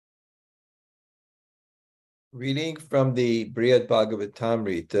Reading from the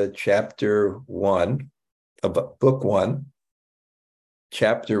Bṛhad-bhāgavatāmṛta, chapter 1, of book 1,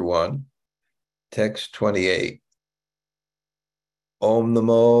 chapter 1, text 28. Om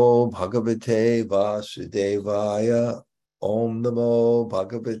Namo Bhagavate Vasudevaya. Om Namo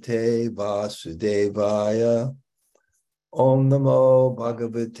Bhagavate Vasudevaya. Om Namo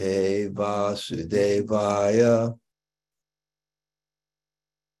Bhagavate Vasudevaya.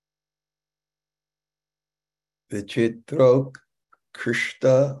 Vichitrok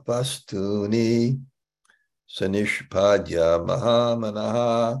Krishna Vastuni Sanishpadya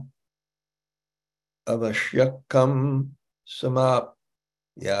Mahamanaha Avashyakam Samap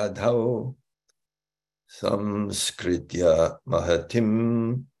Yadho Samskritya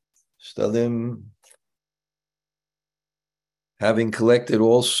Mahatim Stalim. Having collected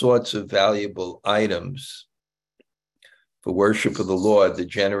all sorts of valuable items for worship of the Lord, the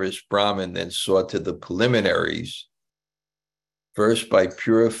generous Brahmin then saw to the preliminaries, first by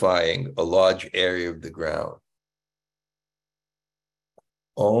purifying a large area of the ground.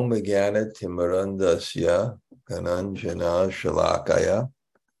 Om Jnana Timarandasya Gananjana Shalakaya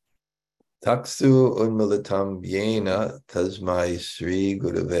Taksu Unmilitam Yena Tasmai Sri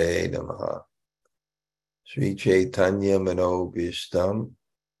Gurave Namaha Sri Chaitanya Manobhishtam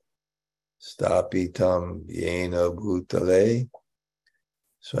Stapitam Yena Bhutale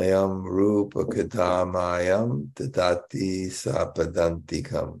Swayam Rupa Kadamayam Tadati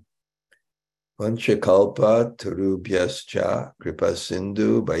Sapadantikam Vanchakalpa Tarubhyascha Kripa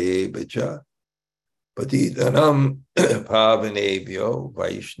Sindhu Bhayevacha Patitanam Pavanebhyo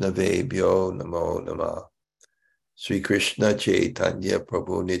Vaishnavebhyo Namo Namah. Sri Krishna Chaitanya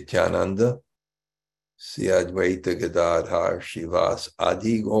Prabhu Nityananda Sri Advaita Gadadhar Shivas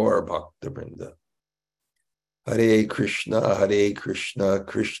Adi Gaur Bhaktivinoda. Hare Krishna, Krishna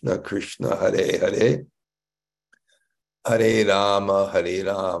Krishna, Hare Hare. Hare Rama,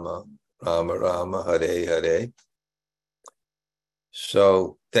 Rama Rama, Hare Hare.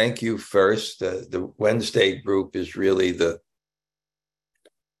 So thank you first. The Wednesday group is really the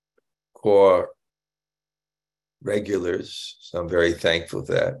core regulars, so I'm very thankful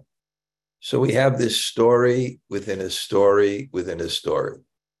for that. So we have this story within a story within a story.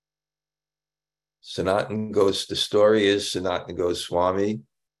 The story is Sanatana Goswami.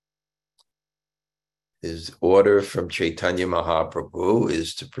 His order from Chaitanya Mahaprabhu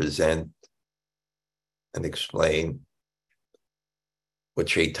is to present and explain what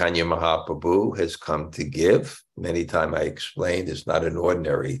Chaitanya Mahaprabhu has come to give. Many times I explained it's not an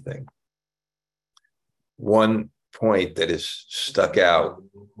ordinary thing. One point that is stuck out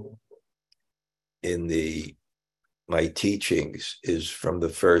in my teachings is from the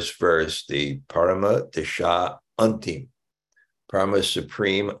first verse, the Parama Dasha Antim, Parama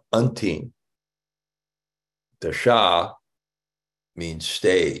Supreme Antim. Dasha means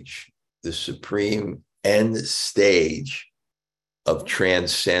stage, the supreme end stage of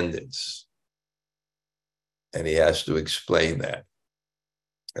transcendence. And he has to explain that.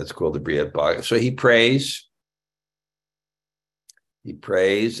 That's called the Bṛhad-bhāgavatāmṛta. So he prays,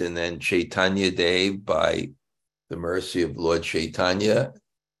 and then Chaitanya Dev, by the mercy of Lord Chaitanya,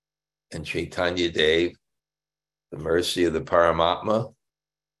 and Chaitanya Dev, the mercy of the Paramatma,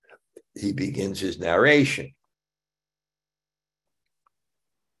 he begins his narration.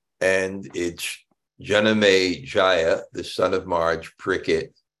 And it's Janame Jaya, the son of Marge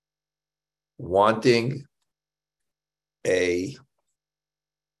Prickett, wanting a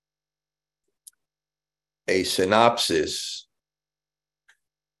synopsis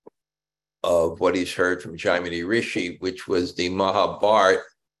of what he's heard from Jaimini Rishi, which was the Mahabharata,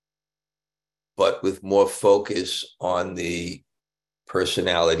 but with more focus on the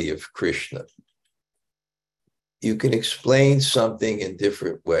personality of Krishna. You can explain something in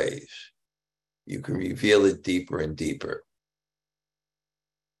different ways. You can reveal it deeper and deeper.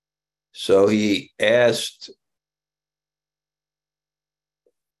 So he asked,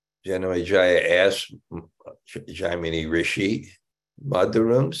 Janamejaya asked Jaimini Rishi,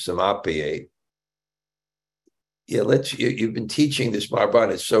 Madhuram Samapayate. Yeah, you've been teaching this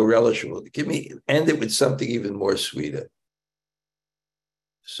Mahabharata, it's so relishable. End it with something even more sweeter.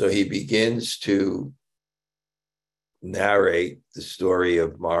 So he begins to narrate the story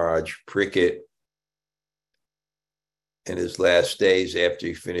of Maharaj Prickett in his last days after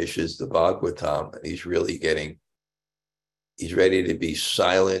he finishes the Bhagavatam, and he's ready to be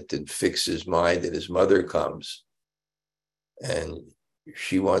silent and fix his mind, and his mother comes and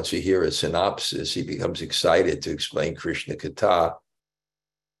she wants to hear a synopsis. He becomes excited to explain Krishna Katha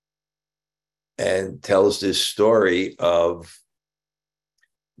and tells this story of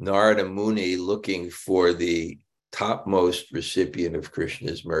Narada Muni looking for the topmost recipient of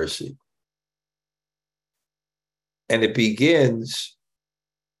Krishna's mercy. And it begins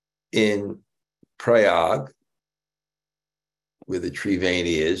in Prayag, where the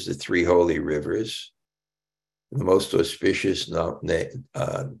Triveni is, the three holy rivers, the most auspicious time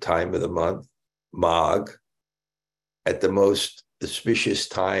of the month, Magh, at the most auspicious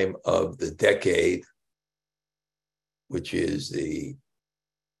time of the decade, which is the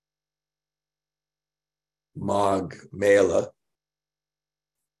Magh Mela,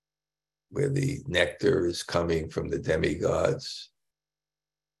 where the nectar is coming from the demigods,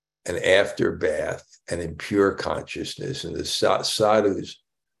 an afterbath, and in pure consciousness. And the sadhus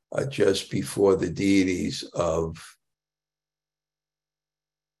are just before the deities of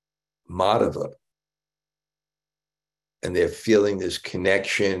Madhava. And they're feeling this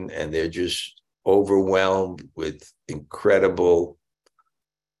connection, and they're just overwhelmed with incredible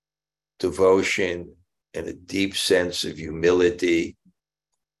devotion and a deep sense of humility.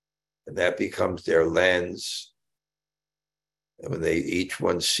 And that becomes their lens. And when each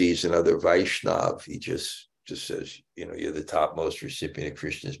one sees another Vaishnav, he just says, you're the topmost recipient of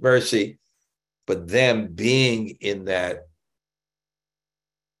Krishna's mercy. But them being in that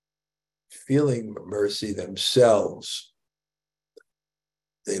feeling mercy themselves,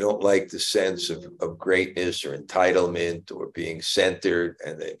 they don't like the sense of greatness or entitlement or being centered,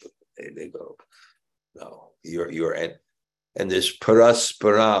 and they go, no, you're and this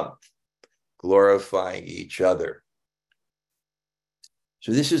parasparam, glorifying each other.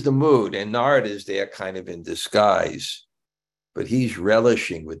 So this is the mood, and Narada is there kind of in disguise, but he's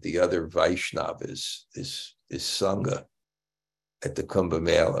relishing with the other Vaishnavas, this Sangha at the Kumbh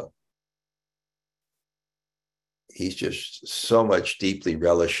Mela. He's just so much deeply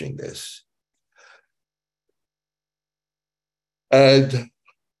relishing this. And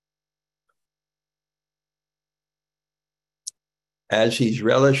as he's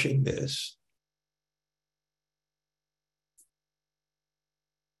relishing this,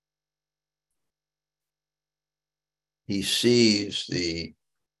 he sees the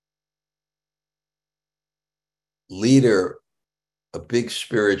leader, a big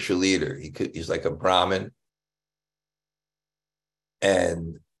spiritual leader. He's like a Brahmin,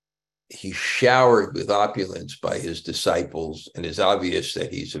 and he's showered with opulence by his disciples, and it's obvious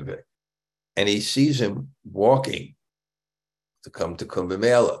that and he sees him walking to come to Kumbh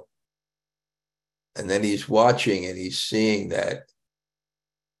Mela. And then he's watching, and he's seeing that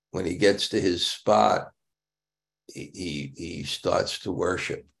when he gets to his spot, he starts to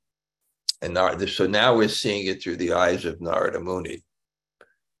worship. And so now we're seeing it through the eyes of Narada Muni.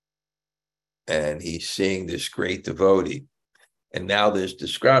 And he's seeing this great devotee. And now there's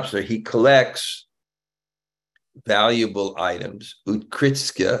described, so he collects valuable items,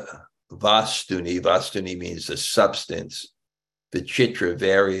 utkritska, vastuni. Vastuni means the substance, vichitra,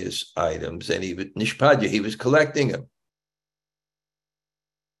 various items, and nishpadya, he was collecting them.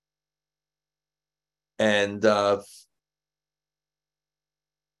 And, that's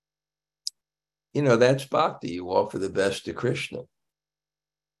bhakti. You offer the best to Krishna.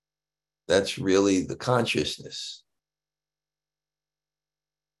 That's really the consciousness.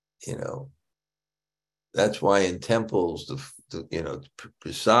 That's why in temples, the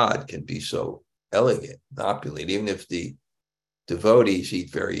prasad can be so elegant, opulent, even if the devotees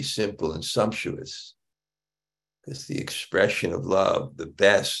eat very simple and sumptuous. It's the expression of love, the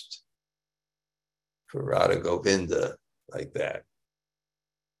best for Radha Govinda, like that.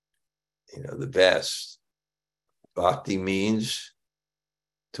 The best. Bhakti means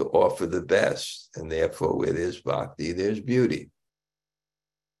to offer the best, and therefore where there's bhakti, there's beauty.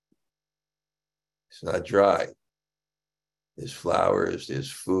 It's not dry. There's flowers,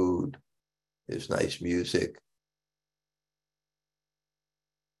 there's food, there's nice music.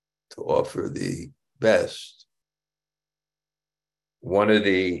 To offer the best. One of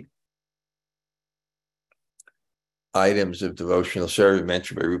the items of devotional service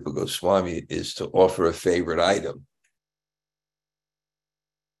mentioned by Rupa Goswami is to offer a favorite item.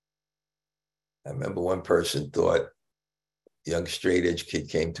 I remember one person thought, a young straight edge kid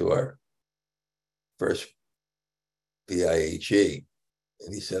came to our first BIHE,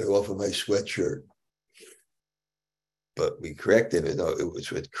 and he said, I offer my sweatshirt. But we corrected it. No, it was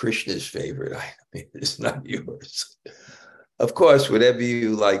with Krishna's favorite item. It's not yours. Of course, whatever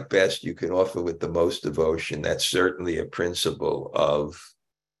you like best, you can offer with the most devotion. That's certainly a principle of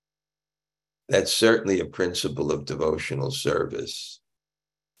devotional service.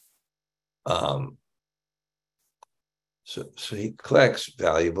 So he collects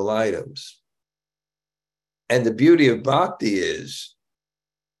valuable items. And the beauty of bhakti is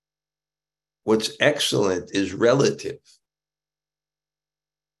what's excellent is relative.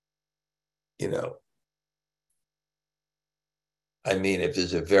 I mean, if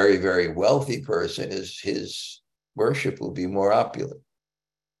there's a very, very wealthy person, his worship will be more opulent.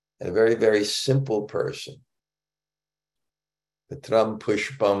 And a very, very simple person, Patram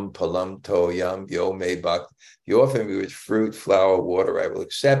pushpam palam toyam yo me bak. You offer me with fruit, flour, water, I will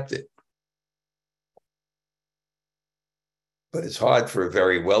accept it. But it's hard for a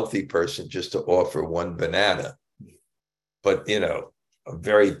very wealthy person just to offer one banana. But, a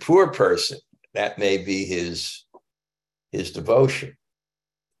very poor person, that may be his devotion.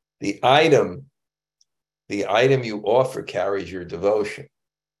 The item you offer carries your devotion.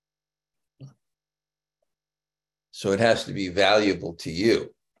 So it has to be valuable to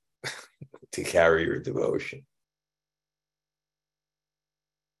you to carry your devotion.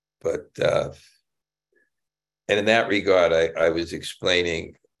 But, and in that regard, I was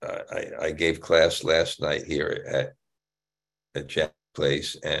explaining, I gave class last night here at Jack's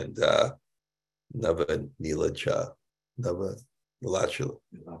place, and Nava Nilacha, Nava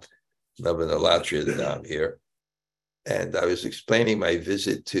Nilacha here. And I was explaining my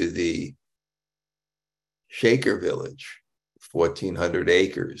visit to the Shaker village, 1,400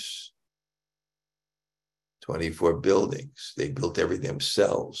 acres, 24 buildings. They built everything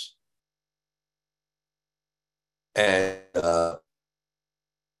themselves. And it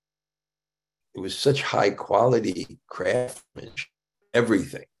was such high quality craftsmanship,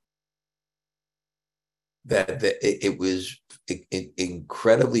 everything, that it was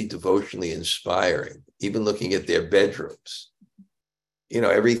incredibly devotionally inspiring, even looking at their bedrooms.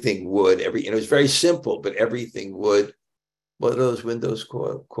 Everything wood, it was very simple, but everything wood. What are those windows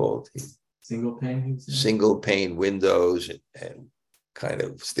called? Single pane? Single pane windows and kind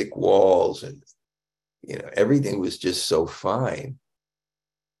of thick walls, and everything was just so fine.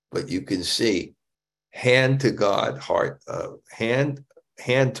 But you can see, hand to God, heart, hand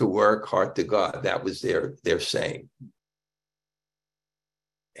to work, heart to God. That was their saying.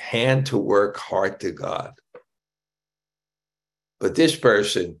 Hand to work, heart to God. But this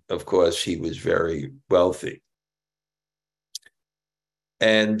person, of course, he was very wealthy.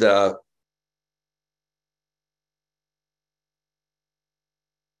 And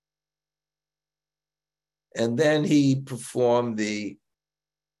then he performed the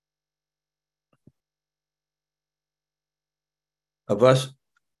avashikam.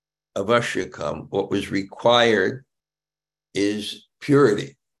 What was required is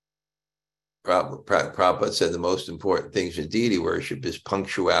purity. Prabhupada said the most important things in deity worship is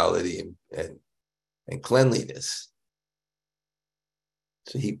punctuality and cleanliness.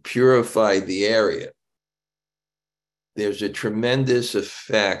 So he purified the area. There's a tremendous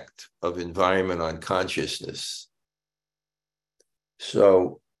effect of environment on consciousness.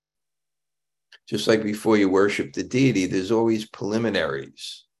 So just like before you worship the deity, there's always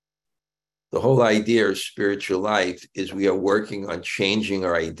preliminaries. The whole idea of spiritual life is we are working on changing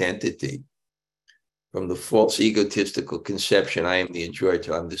our identity from the false egotistical conception, I am the enjoyer,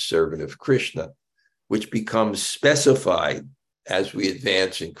 to I'm the servant of Krishna, which becomes specified as we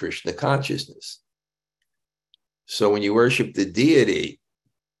advance in Krishna consciousness. So when you worship the deity,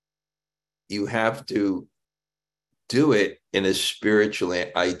 you have to do it in a spiritual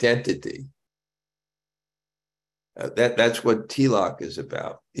identity. That's what tilak is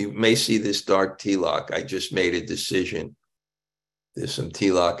about. You may see this dark tilak. I just made a decision. There's some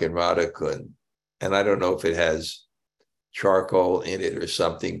tilak in Radhakund, and I don't know if it has charcoal in it or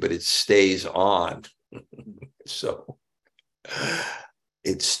something, but it stays on. So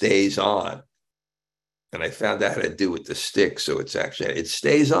it stays on. And I found out how to do with the stick, so it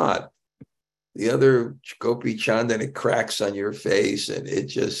stays on. The other Gopi Chandan, it cracks on your face, and it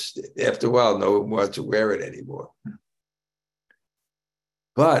just, after a while, no one wants to wear it anymore.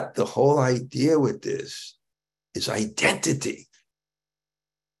 But the whole idea with this is identity.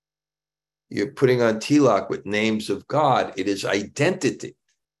 You're putting on tilak with names of God. It is identity.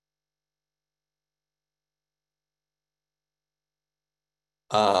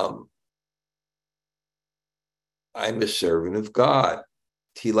 I'm a servant of God.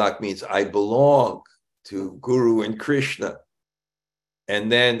 Tilak means I belong to Guru and Krishna. And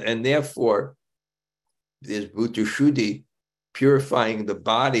therefore, there's Bhuta-shuddhi, purifying the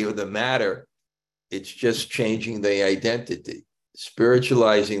body or the matter. It's just changing the identity,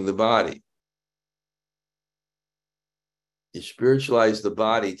 spiritualizing the body. You spiritualize the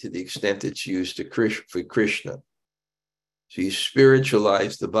body to the extent it's used for Krishna. So you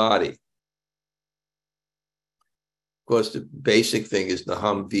spiritualize the body. Of course, the basic thing is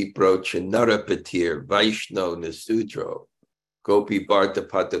Naham Vipro Chinarapatir Vaishno Nasudro. Gopi Bharta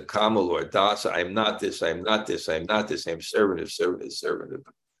Pata Kamalor Dasa. I'm not this, I'm not this, I'm not this. I'm servant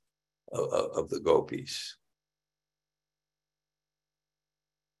of the gopis.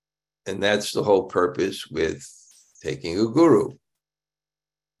 And that's the whole purpose with taking a guru.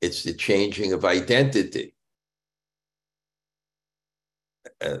 It's the changing of identity.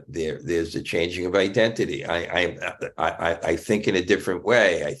 There's the changing of identity. I think in a different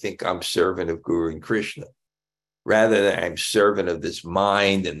way. I think I'm servant of Guru and Krishna, rather than I'm servant of this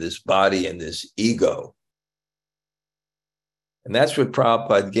mind and this body and this ego. And that's what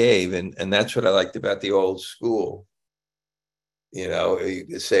Prabhupada gave, and that's what I liked about the old school. You know, you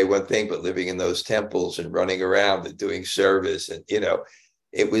could say one thing, but living in those temples and running around and doing service, and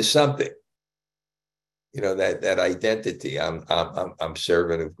it was something. That identity. I'm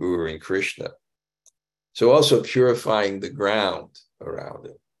servant of Guru and Krishna. So also purifying the ground around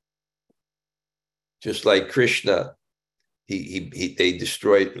it. Just like Krishna, they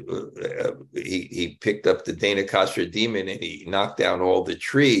destroyed. He picked up the Dhanakasura demon and he knocked down all the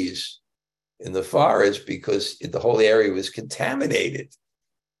trees in the forest because the whole area was contaminated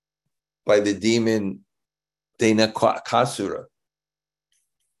by the demon Dhanakasura.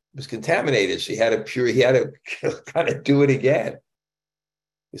 It was contaminated, so he had to kind of do it again.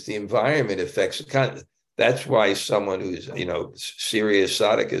 Because the environment affects the content. That's why someone who's, serious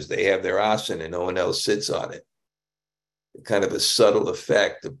sadhakas, they have their asana and no one else sits on it. Kind of a subtle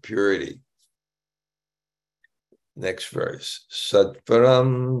effect of purity. Next verse.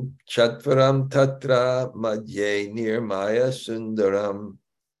 Satvaram chatvaram tatra madhye nirmaya sundaram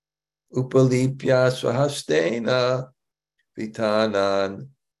upalipya swahastena vitanan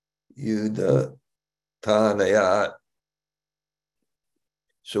Yuddha Tanayat.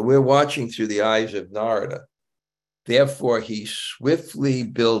 So we're watching through the eyes of Narada. Therefore, he swiftly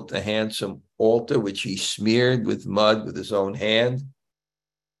built a handsome altar, which he smeared with mud with his own hand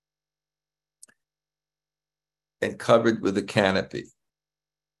and covered with a canopy.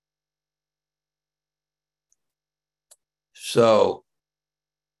 So,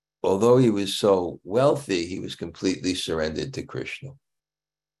 although he was so wealthy, he was completely surrendered to Krishna.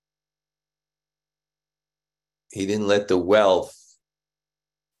 He didn't let the wealth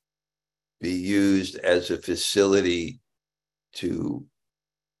be used as a facility to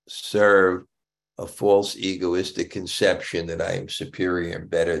serve a false egoistic conception that I am superior and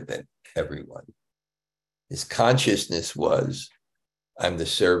better than everyone. His consciousness was, I'm the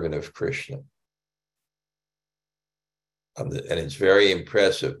servant of Krishna. And it's very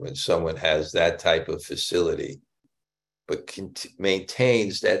impressive when someone has that type of facility, but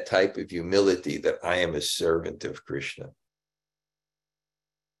maintains that type of humility that I am a servant of Krishna.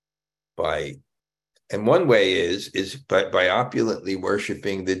 And one way is by opulently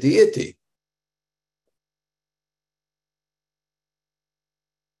worshiping the deity.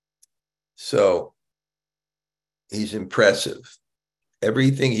 So he's impressive.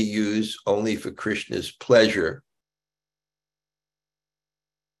 Everything he used only for Krishna's pleasure,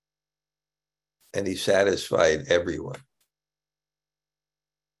 and he satisfied everyone.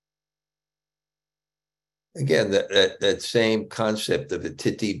 Again, that same concept of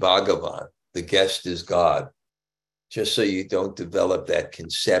Atiti Bhagavan, the guest is God, just so you don't develop that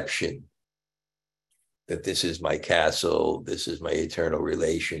conception that this is my castle, this is my eternal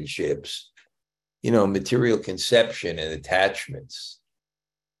relationships. Material conception and attachments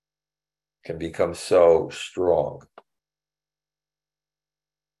can become so strong.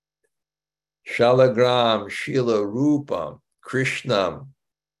 Shalagram Shila Rupam Krishnam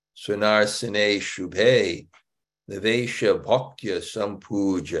Sunarsane Shubhe Nivesha Bhaktya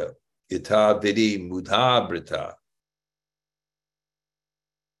Sampuja Yata Vidi Bṛhad-bhāgavatāmṛta.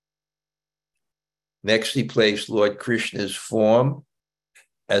 Next, he placed Lord Krishna's form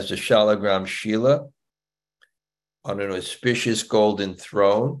as the Shalagram Shila on an auspicious golden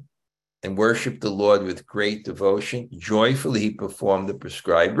throne and worshiped the Lord with great devotion. Joyfully, he performed the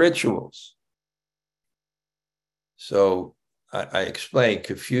prescribed rituals. So I explained,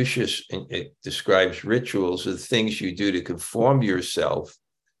 Confucius describes rituals as things you do to conform yourself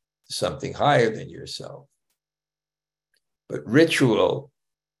to something higher than yourself. But ritual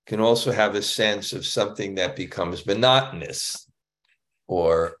can also have a sense of something that becomes monotonous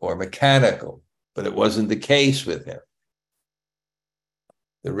or mechanical, but it wasn't the case with him.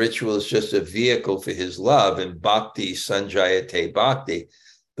 The ritual is just a vehicle for his love, and bhakti sanjayate bhakti.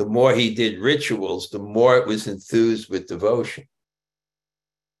 The more he did rituals, the more it was enthused with devotion.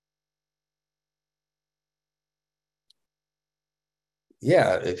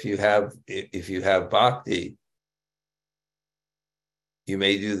 Yeah, if you have bhakti, you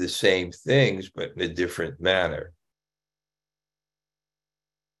may do the same things, but in a different manner.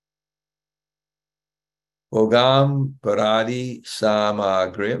 Bhogam paradi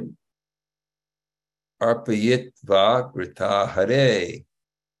samagrim arpayitva grita hare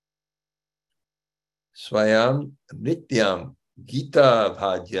swayam nityam gita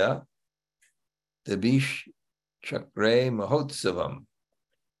bhajya dabish chakre mahotsavam.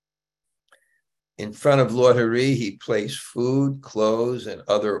 In front of Lord Hari, he placed food, clothes, and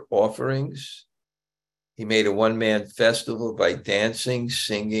other offerings. He made a one-man festival by dancing,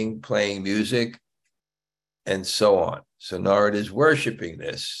 singing, playing music, and so on. So Narad is worshiping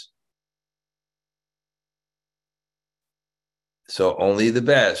this. So only the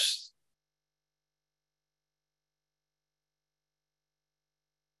best.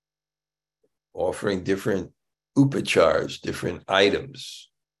 Offering different upachars, different items.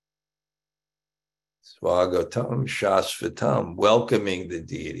 Swagatam, Shasvatam, welcoming the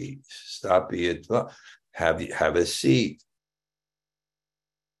deity. Stapiyatva, have a seat.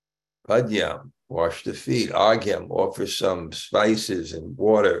 Padyam, wash the feet. Agyam, offer some spices and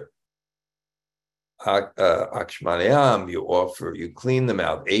water. Akshmanayam, you clean them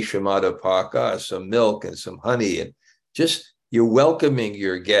out. Eshamada paka, some milk and some honey. And just, you're welcoming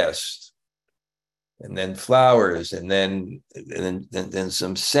your guest. And then flowers, and then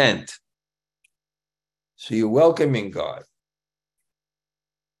some scent. So you're welcoming God.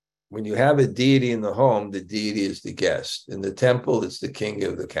 When you have a deity in the home, the deity is the guest. In the temple, it's the king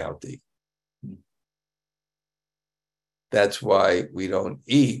of the county. That's why we don't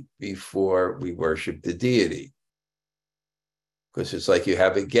eat before we worship the deity. Because it's like you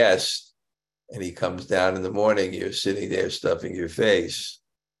have a guest, and he comes down in the morning, you're sitting there stuffing your face.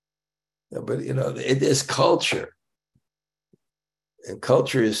 But, it is culture. And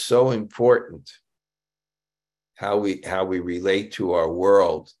culture is so important. How we relate to our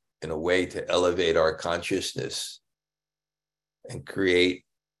world in a way to elevate our consciousness and create,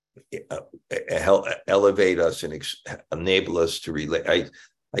 elevate us and enable us to relate.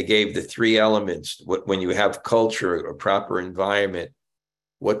 I gave the three elements. When you have culture, a proper environment,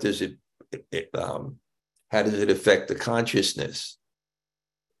 what does how does it affect the consciousness?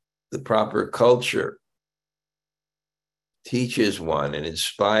 The proper culture teaches one and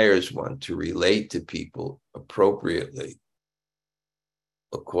inspires one to relate to people appropriately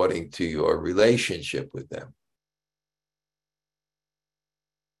according to your relationship with them.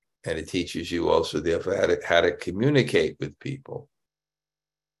 And it teaches you also, therefore, how to communicate with people,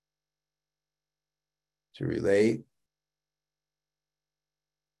 to relate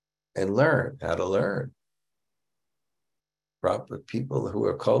and learn how to learn. Proper people who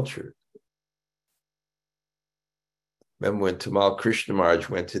are cultured. Remember when Tamal Krishna Maharaj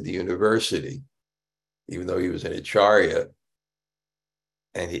went to the university, even though he was an acharya,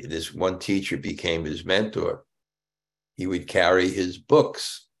 and this one teacher became his mentor, he would carry his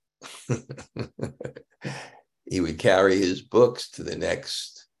books. He would carry his books to the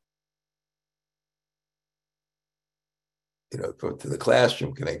next, to the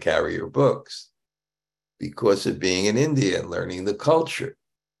classroom. Can I carry your books? Because of being in India and learning the culture.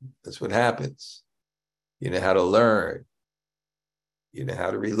 That's what happens. You know how to learn. You know how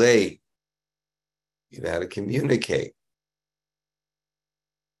to relate. You know how to communicate.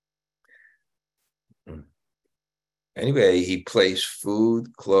 Anyway, he placed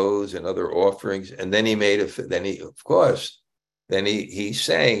food, clothes, and other offerings, and then he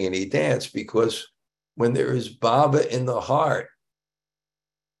sang and he danced, because when there is bhava in the heart,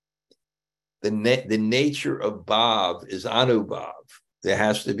 the nature of bhav is anubhav. There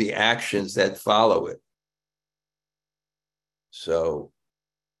has to be actions that follow it. So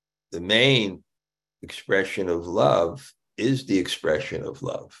the main expression of love is the expression of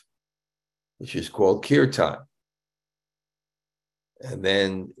love, which is called kirtan. And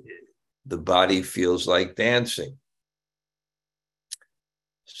then the body feels like dancing.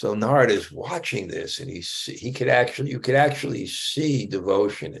 So Narad is watching this, and you could actually see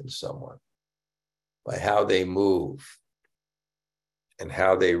devotion in someone by how they move and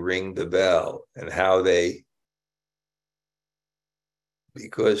how they ring the bell and how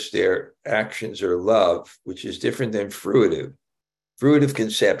because their actions are love, which is different than fruitive. Fruitive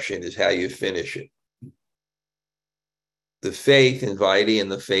conception is how you finish it. The faith in Vaidhi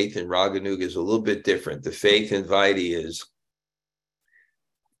and the faith in Raganuga is a little bit different. The faith in Vaidhi is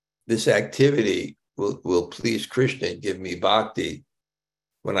this activity will please Krishna and give me bhakti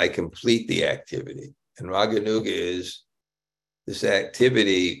when I complete the activity. And Raganuga is this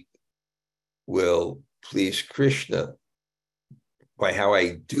activity will please Krishna by how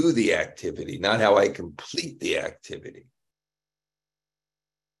I do the activity, not how I complete the activity.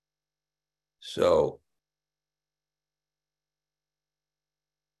 So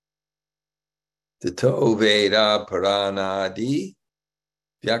Tato Veda Paranadi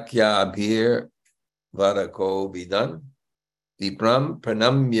Vyakya Abhir Vadako Vidan Vibram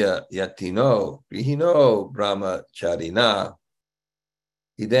Pranamya Yatino Grihino Brahmacharina.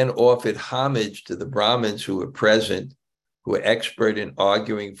 He then offered homage to the Brahmins who were present, who were expert in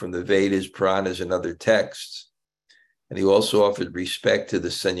arguing from the Vedas, Puranas, and other texts. And he also offered respect to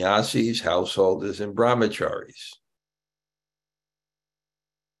the sannyasis, householders, and brahmacharis.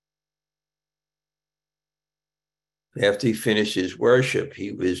 After he finished his worship,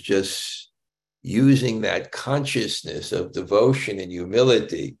 he was just using that consciousness of devotion and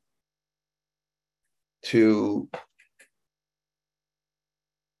humility to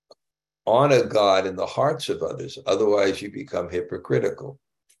honor God in the hearts of others. Otherwise, you become hypocritical.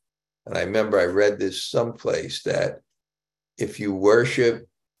 And I remember I read this someplace that if you worship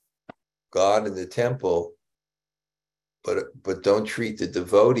God in the temple, but don't treat the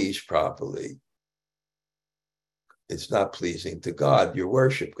devotees properly, it's not pleasing to God, your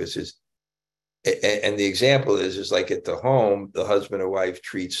worship, because and the example is like at the home, the husband or wife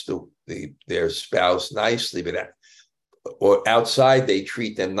treats their spouse nicely, or outside they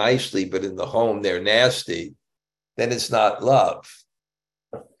treat them nicely, but in the home they're nasty, then it's not love.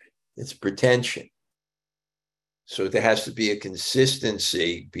 It's pretension. So there has to be a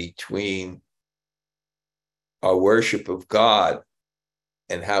consistency between our worship of God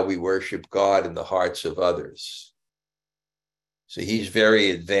and how we worship God in the hearts of others. So he's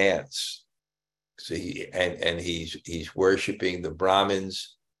very advanced. So he's worshiping the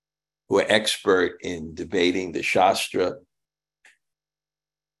Brahmins who are expert in debating the Shastra.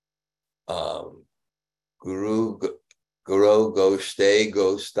 Guru Goste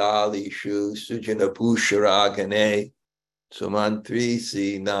Gostali Shu Sujana Pusharagane Sumantri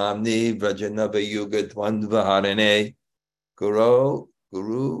Si Namni Vrajanava Yuga Dvandvaharane Guru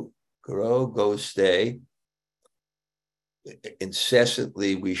Goste.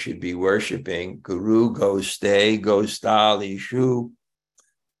 Incessantly we should be worshiping Guru Goste Gostali Shu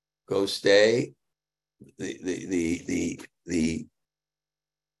Goste, the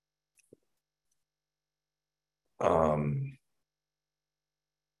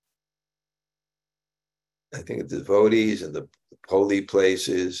I think the devotees and the holy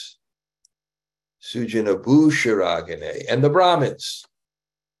places, Sujana Bhusharagane, and the Brahmins.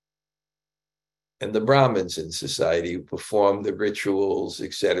 And the Brahmins in society who perform the rituals,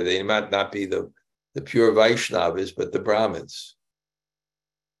 etc. They might not be the pure Vaishnavas, but the Brahmins.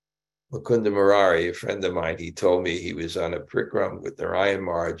 Mukunda Murari, a friend of mine, he told me he was on a prikram with Narayan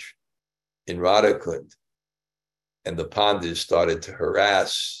Maharaj in Radhakund, and the Pandits started to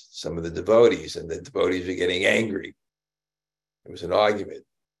harass some of the devotees, and the devotees were getting angry. There was an argument.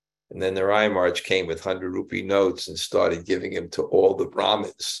 And then Narayan Maharaj came with 100 rupee notes and started giving them to all the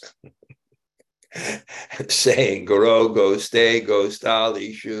Brahmins. Saying, Goro, Goste,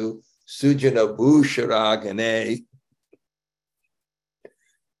 Gostali, Shu, Sujana Bhusharagane.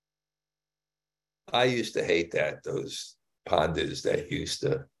 I used to hate that, those pandits that used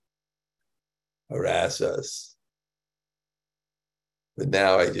to harass us. But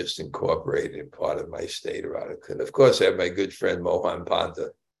now I just incorporate it in part of my state of Radhakund. Of course, I have my good friend Mohan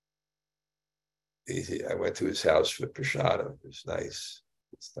Panda. I went to his house for Prashadam. It was nice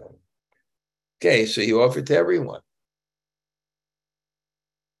this time. Okay, so he offered to everyone.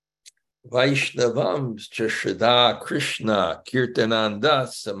 Vaishnavams Chashada Krishna Kirtananda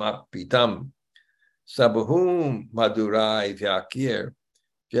Samapitam Sabahum Madurai Vyakir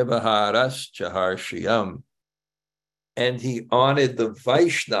Vyavaharas Chaharshiyam. And he honored the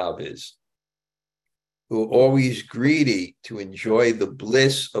Vaishnavas who are always greedy to enjoy the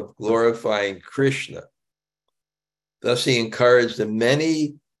bliss of glorifying Krishna. Thus he encouraged the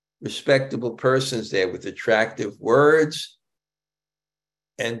many respectable persons there with attractive words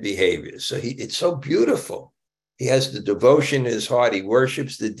and behaviors. So it's so beautiful. He has the devotion in his heart. He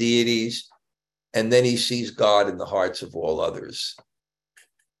worships the deities, and then he sees God in the hearts of all others.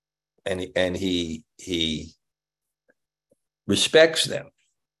 And he respects them.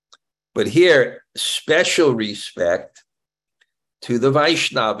 But here, special respect to the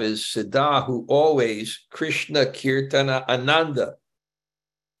Vaishnavas, Siddha, who always Krishna Kirtana Ananda,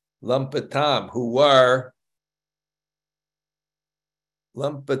 Lampatam, who were,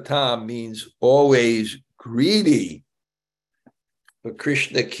 Lampatam means always greedy for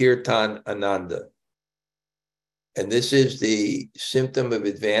Krishna Kirtan Ananda. And this is the symptom of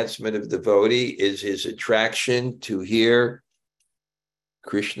advancement of devotee, is his attraction to hear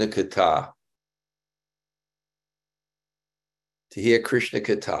Krishna Katha. To hear Krishna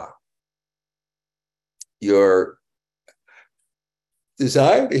Katha.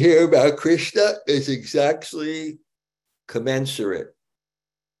 desire to hear about Krishna is exactly commensurate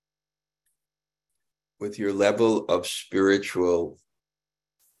with your level of spiritual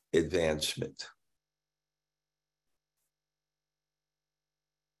advancement.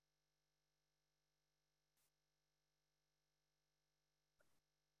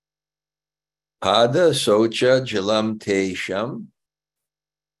 Pada socha jalam tesham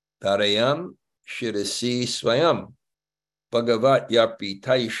darayam shirasi swayam bhagavat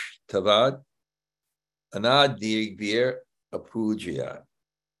yapitaish tavad anadigvir apujya.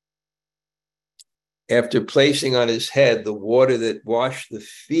 After placing on his head the water that washed their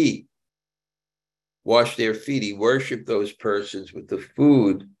feet, he worshipped those persons with the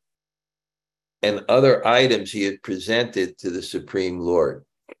food and other items he had presented to the Supreme Lord.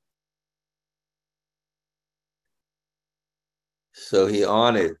 So he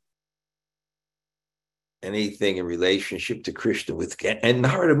honored anything in relationship to Krishna with, and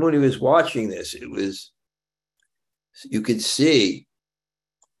Narada Muni was watching this. You could see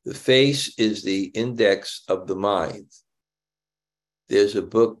the face is the index of the mind. There's a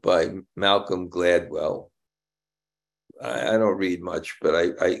book by Malcolm Gladwell. I don't read much, but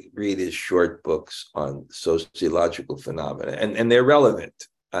I read his short books on sociological phenomena, and they're relevant.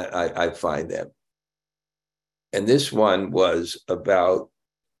 I find them. And this one was about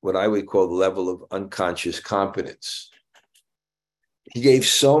what I would call the level of unconscious competence. He gave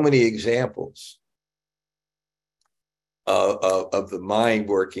so many examples of the mind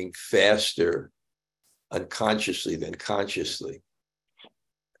working faster unconsciously than consciously.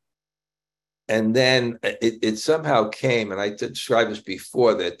 And then it somehow came, and I described this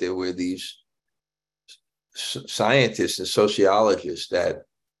before, that there were these scientists and sociologists that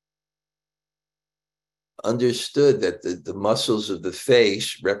understood that the muscles of the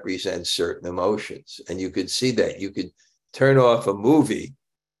face represent certain emotions. And you could see that. You could turn off a movie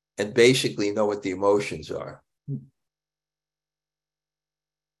and basically know what the emotions are.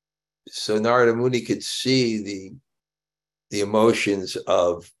 So Narada Muni could see the emotions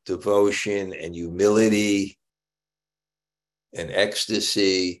of devotion and humility and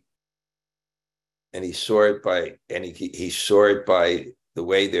ecstasy. And he saw it by, he saw it by the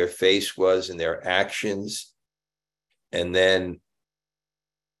way their face was and their actions. And then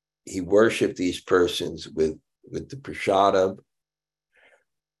he worshiped these persons with the prasadam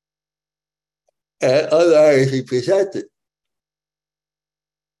and other items he presented.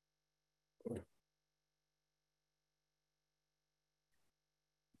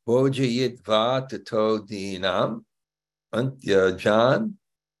 Bhojayitva tato dinam antyajan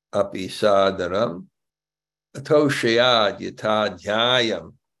apisadaram atoshayad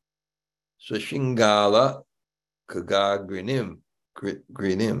yatadhyayam swashingala kagagrinim.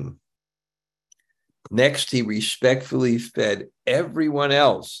 Next, he respectfully fed everyone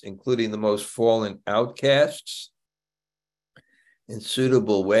else, including the most fallen outcasts, in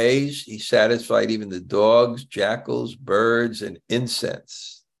suitable ways. He satisfied even the dogs, jackals, birds, and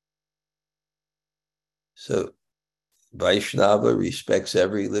insects. So Vaishnava respects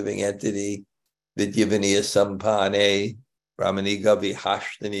every living entity. Vidyaviniya sampane, Brahmaniga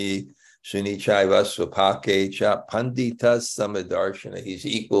vihashtani, Sunichaiva swapake cha pandita samadarshana. He's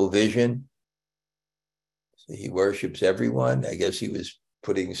equal vision. So he worships everyone. I guess he was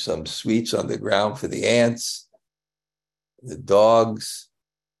putting some sweets on the ground for the ants, the dogs,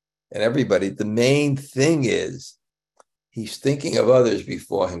 and everybody. The main thing is he's thinking of others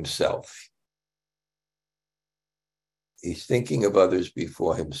before himself. He's thinking of others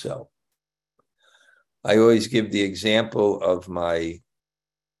before himself. I always give the example of my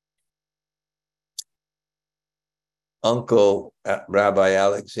uncle, Rabbi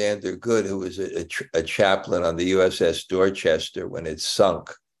Alexander Good, who was a chaplain on the USS Dorchester when it sunk,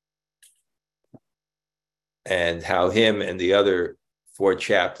 and how him and the other 4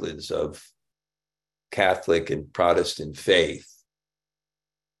 chaplains of Catholic and Protestant faith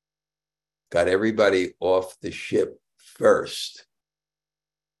got everybody off the ship first.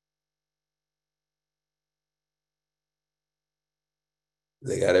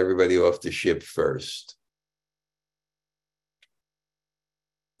 They got everybody off the ship first.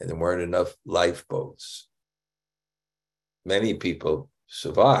 And there weren't enough lifeboats. Many people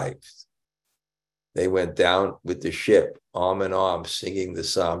survived. They went down with the ship, arm in arm, singing the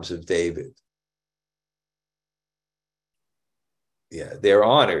Psalms of David. Yeah, they're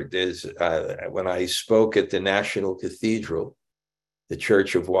honored. There's when I spoke at the National Cathedral, the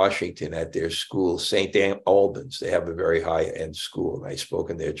Church of Washington, at their school, St. Albans, they have a very high-end school, and I spoke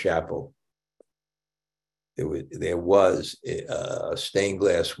in their chapel. There was a stained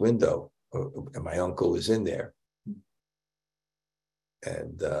glass window, and my uncle was in there.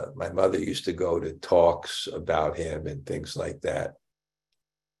 And my mother used to go to talks about him and things like that.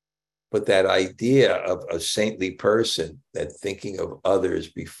 But that idea of a saintly person that thinking of others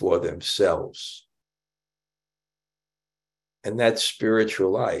before themselves, and that's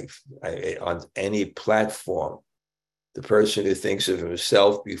spiritual life. On any platform, the person who thinks of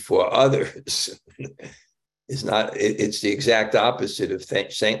himself before others is not, it's the exact opposite of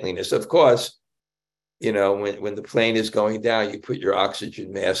saintliness. Of course, you know, when the plane is going down, you put your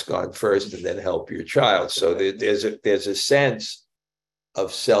oxygen mask on first and then help your child. So there's a sense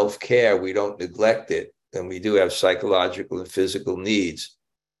of self-care. We don't neglect it, and we do have psychological and physical needs.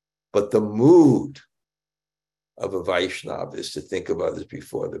 But the mood of a Vaishnava is to think of others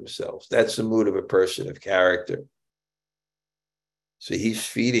before themselves. That's the mood of a person of character. So he's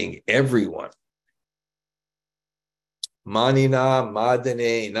feeding everyone. Manina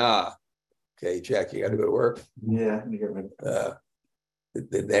madane na. Okay, Jack, you got to go to work? Yeah.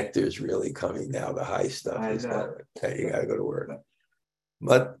 The nectar is really coming now. The high stuff is not. Okay, you got to go to work.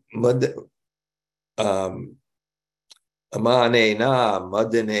 Amane na,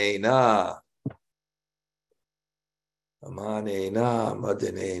 madane na. Amane na,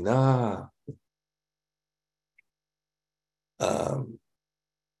 madane na.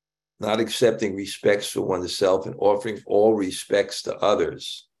 Not accepting respects for oneself and offering all respects to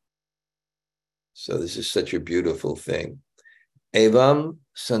others. So this is such a beautiful thing. Evam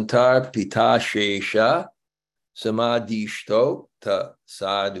santar pita shesha samadishto ta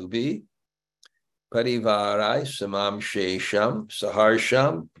sadhubi parivarai samam shesham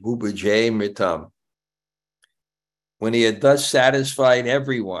saharsham bhubajay mritam. When he had thus satisfied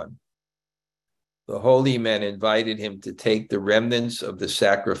everyone, the holy men invited him to take the remnants of the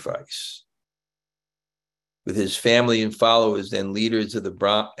sacrifice. With his family and followers, then leaders of the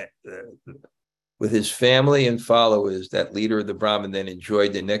Brahman, with his family and followers, that leader of the Brahman then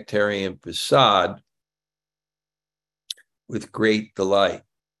enjoyed the nectarian prasad with great delight.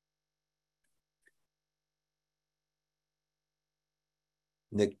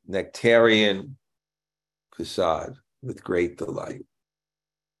 Nectarian prasad with great delight.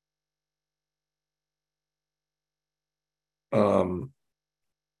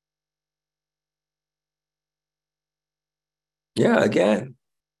 Yeah, again,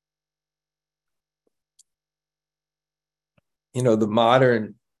 you know, the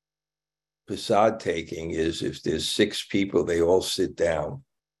modern prasad taking is if there's 6 people, they all sit down.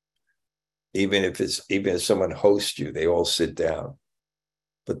 Even if someone hosts you, they all sit down.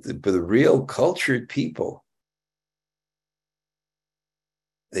 But the real cultured people,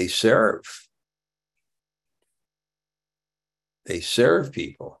 they serve. They serve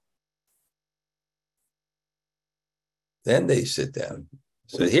people. Then they sit down.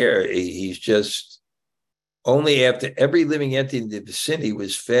 So here, he's just, only after every living entity in the vicinity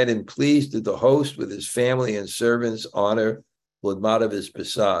was fed and pleased did the host with his family and servants honor Lord Madhava's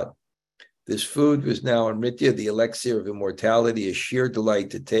prasad. This food was now Amritya, the elixir of immortality, a sheer delight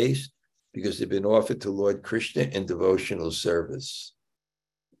to taste, because it had been offered to Lord Krishna in devotional service.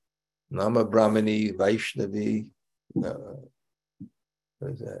 Nama Brahmani Vaishnavi.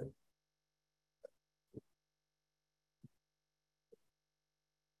 What is that?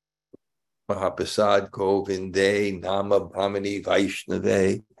 Mahaprasad Govinde Nama Brahmani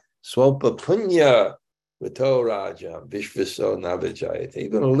Vaishnave Swalpa Punya Vato Rajam Vishvaso Navajayate.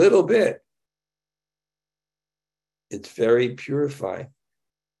 Even a little bit. It's very purifying.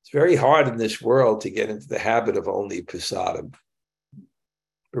 It's very hard in this world to get into the habit of only prasadam.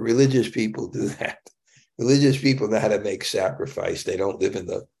 But religious people do that. Religious people know how to make sacrifice. They don't live in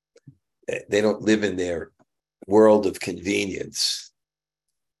their world of convenience.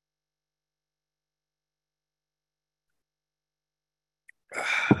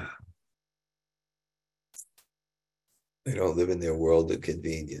 They don't live in their world of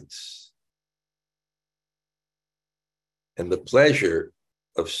convenience. And the pleasure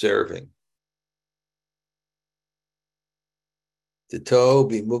of serving. Tito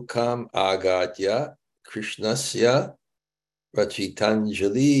bimukam agatya krishnasya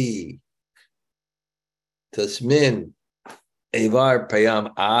rachitanjali tasmin evar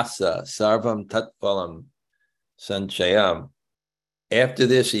payam asa sarvam tatphalam sanchayam. After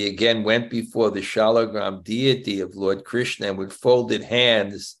this, he again went before the Shalagram deity of Lord Krishna, and with folded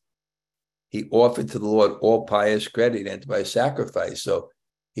hands, he offered to the Lord all pious credit and by sacrifice. So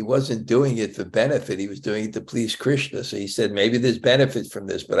he wasn't doing it for benefit. He was doing it to please Krishna. So he said, maybe there's benefit from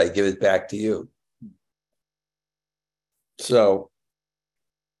this, but I give it back to you. So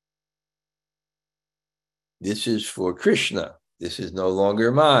this is for Krishna. This is no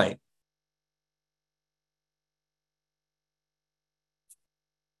longer mine.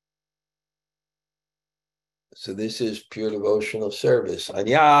 So this is pure devotional service.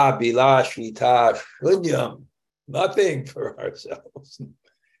 Anya bilashvita shunyam. Nothing for ourselves.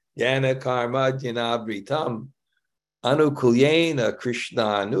 Yana karma jnanabritam. Anukulyena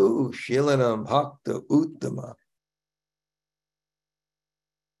krishnanu shilanam bhakta uttama.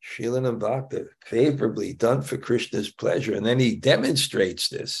 Shilanam bhakta, favorably done for Krishna's pleasure. And then he demonstrates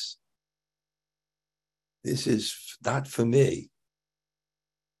this. This is not for me.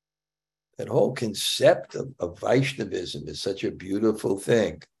 That whole concept of Vaishnavism is such a beautiful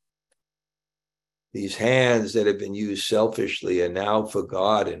thing. These hands that have been used selfishly are now for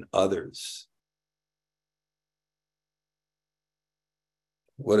God and others.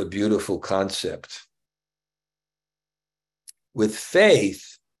 What a beautiful concept. With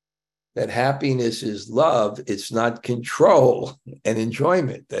faith, that happiness is love, it's not control and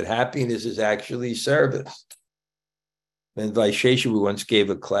enjoyment. That happiness is actually service. When Vaishesha once gave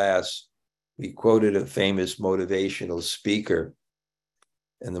a class, we quoted a famous motivational speaker,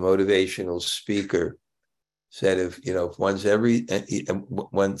 and the motivational speaker said, if one's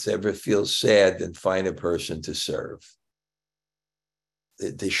ever feels sad, then find a person to serve.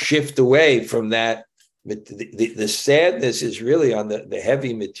 The shift away from that, the sadness is really on the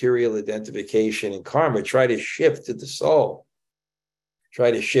heavy material identification and karma. Try to shift to the soul. Try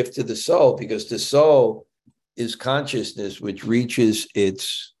to shift to the soul, because the soul is consciousness which reaches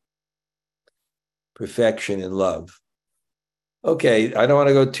its perfection in love. Okay, I don't want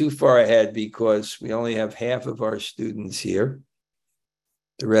to go too far ahead because we only have half of our students here.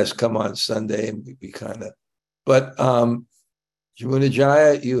 The rest come on Sunday, and we kind of, but Jamuna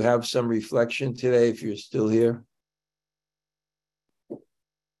Jaya, you have some reflection today if you're still here.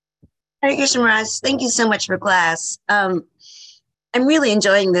 Hare Krishna Maharaj, thank you so much for class. I'm really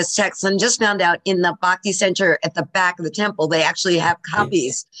enjoying this text. I just found out in the Bhakti Center at the back of the temple, they actually have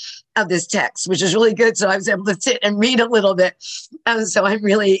copies of this text, which is really good. So I was able to sit and read a little bit. So I'm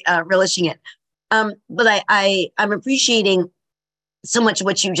really relishing it. But I'm appreciating so much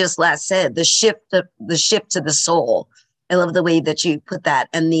what you just last said, the shift to the soul. I love the way that you put that.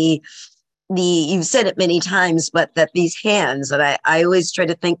 And you've said it many times, but that these hands, and I always try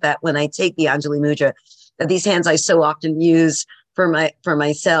to think that when I take the Anjali Mudra, that these hands I so often use for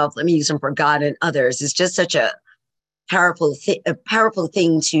myself, let me use them for God and others. It's just such a powerful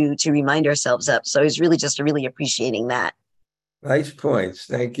thing to remind ourselves of. So I was really appreciating that. Nice points.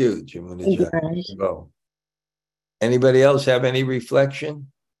 Thank you, Jamuna Jaya. Anybody else have any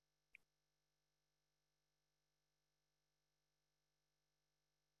reflection?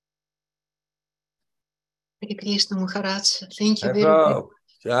 Hare Krishna Maharaj. Thank you very much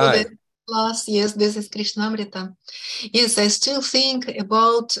for the class. Yes, this is Krishnamrita. Yes, I still think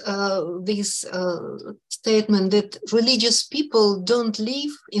about this statement that religious people don't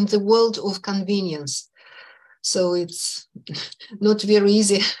live in the world of convenience. So it's not very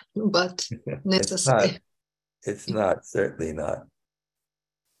easy, but necessary. It's not, certainly not.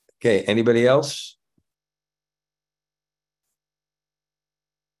 Okay, anybody else?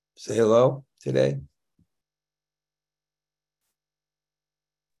 Say hello today.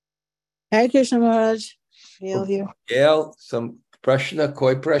 Hare Krishna Maharaj. Gail here. Gail, some prashna,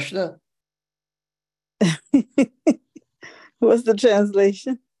 koi prashna? What's the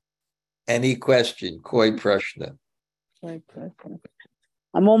translation? Any question, koi prashna.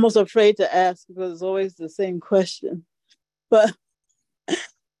 I'm almost afraid to ask because it's always the same question. But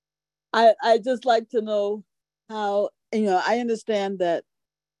I just like to know how, I understand that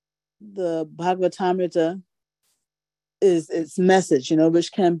the Bṛhad-bhāgavatāmṛta is its message,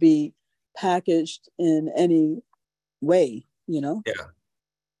 which can be packaged in any way, Yeah.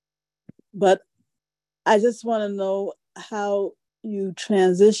 But I just want to know how you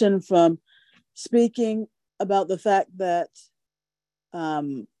transition from speaking about the fact that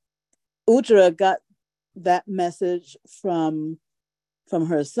Uttara got that message from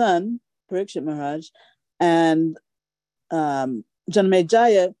her son, Parikshit Maharaj, and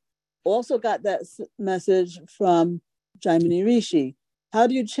Janamejaya also got that message from Jaimini Rishi. How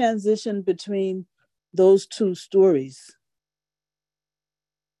do you transition between those two stories?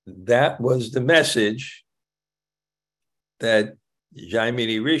 That was the message that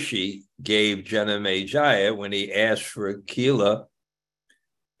Jaimini Rishi gave Janamejaya when he asked for Akila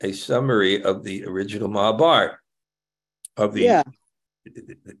a summary of the original Mahabharata.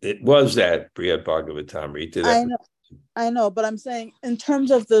 It was that Bṛhad-bhāgavatāmṛta. I know, but I'm saying in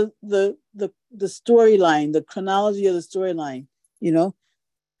terms of the storyline, the chronology of the storyline,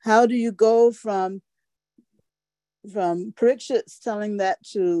 how do you go from Parikshit telling that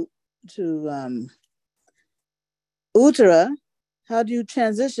to Uttara? how do you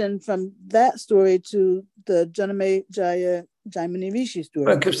transition from that story to the Janamejaya Jaimini Rishi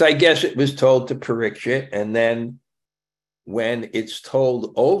story? Because I guess it was told to Parikshit, and then when it's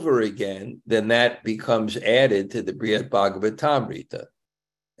told over again, then that becomes added to the Bṛhad-bhāgavatāmṛta.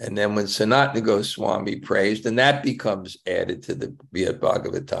 And then when Sanatana Goswami prays, then that becomes added to the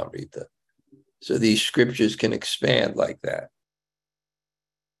Bṛhad-bhāgavatāmṛta. So these scriptures can expand like that.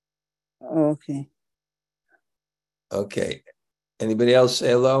 Okay. Okay. Anybody else say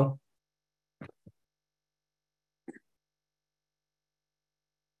hello?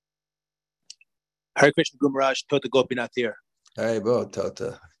 Hare Krishna Guru Maharaj, Tota Gopinath here. Haribo,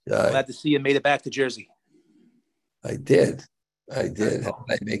 Tota. Glad to see you made it back to Jersey. I did. How did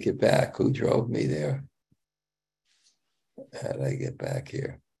I make it back? Who drove me there? How did I get back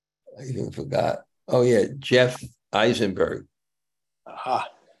here? I even forgot. Oh, yeah, Jeff Eisenberg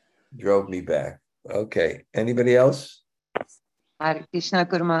drove me back. Okay. Anybody else? Hare Krishna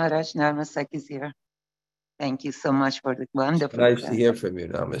Guru Maharaj, Namasak is here. Thank you so much for the wonderful. Nice to hear from you,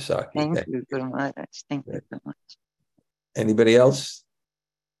 Namasaki. Thank you, Guru Maharaj. Thank you so much. Anybody else?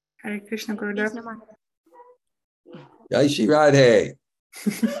 Hare Krishna Gurudev. Jai Shri Radhe.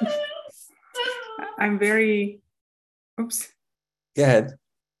 I'm very, Go ahead.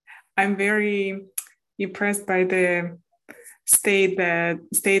 I'm very impressed by the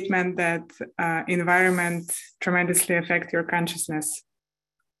statement that environment tremendously affect your consciousness.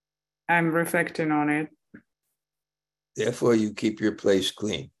 I'm reflecting on it. Therefore, you keep your place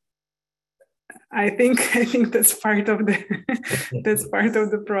clean. I think that's part of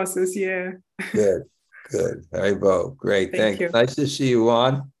the process. Yeah. Good. Haribo. Great. Thank you. Nice to see you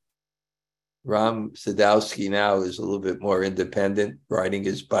on. Ram Sadowski now is a little bit more independent, riding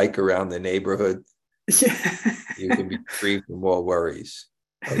his bike around the neighborhood. Yeah. You can be free from all worries.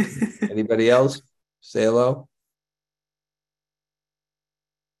 Okay. Anybody else? Say hello.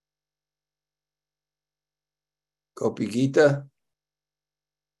 Gopi Gita.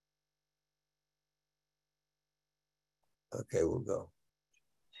 Okay, we'll go.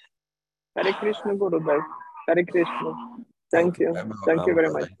 Hare Krishna Gurudev. Hare Krishna. Thank you. Thank you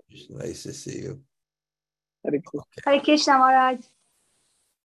very much. Nice to see you. Hare Krishna. Okay. Hare Krishna Maharaj.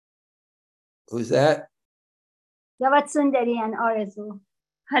 Who's that? Yavat Sundari and Arazu.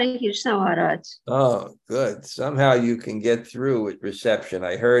 Hare Krishna Maharaj. Oh, good. Somehow you can get through with reception.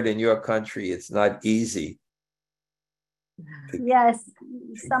 I heard in your country it's not easy. Yes,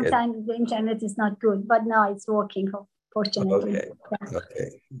 sometimes the internet is not good, but now it's working, fortunately.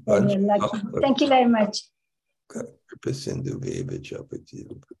 Okay. Thank you very much. Sindhu